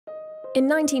In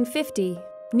 1950,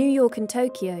 New York and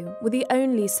Tokyo were the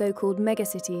only so-called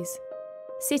megacities,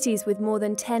 cities with more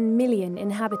than 10 million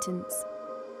inhabitants.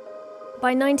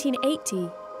 By 1980,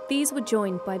 these were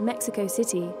joined by Mexico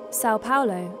City, Sao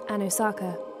Paulo and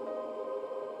Osaka.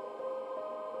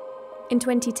 In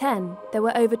 2010, there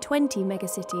were over 20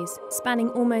 megacities spanning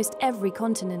almost every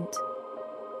continent.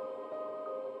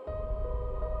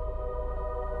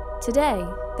 Today,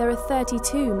 there are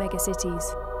 32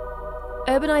 megacities.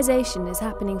 Urbanisation is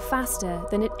happening faster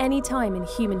than at any time in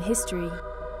human history.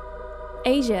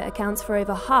 Asia accounts for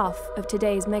over half of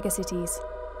today's megacities.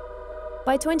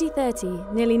 By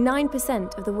 2030, nearly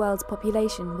 9% of the world's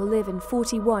population will live in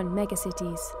 41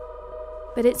 megacities.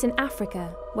 But it's in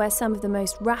Africa where some of the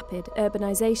most rapid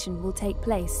urbanisation will take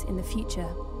place in the future.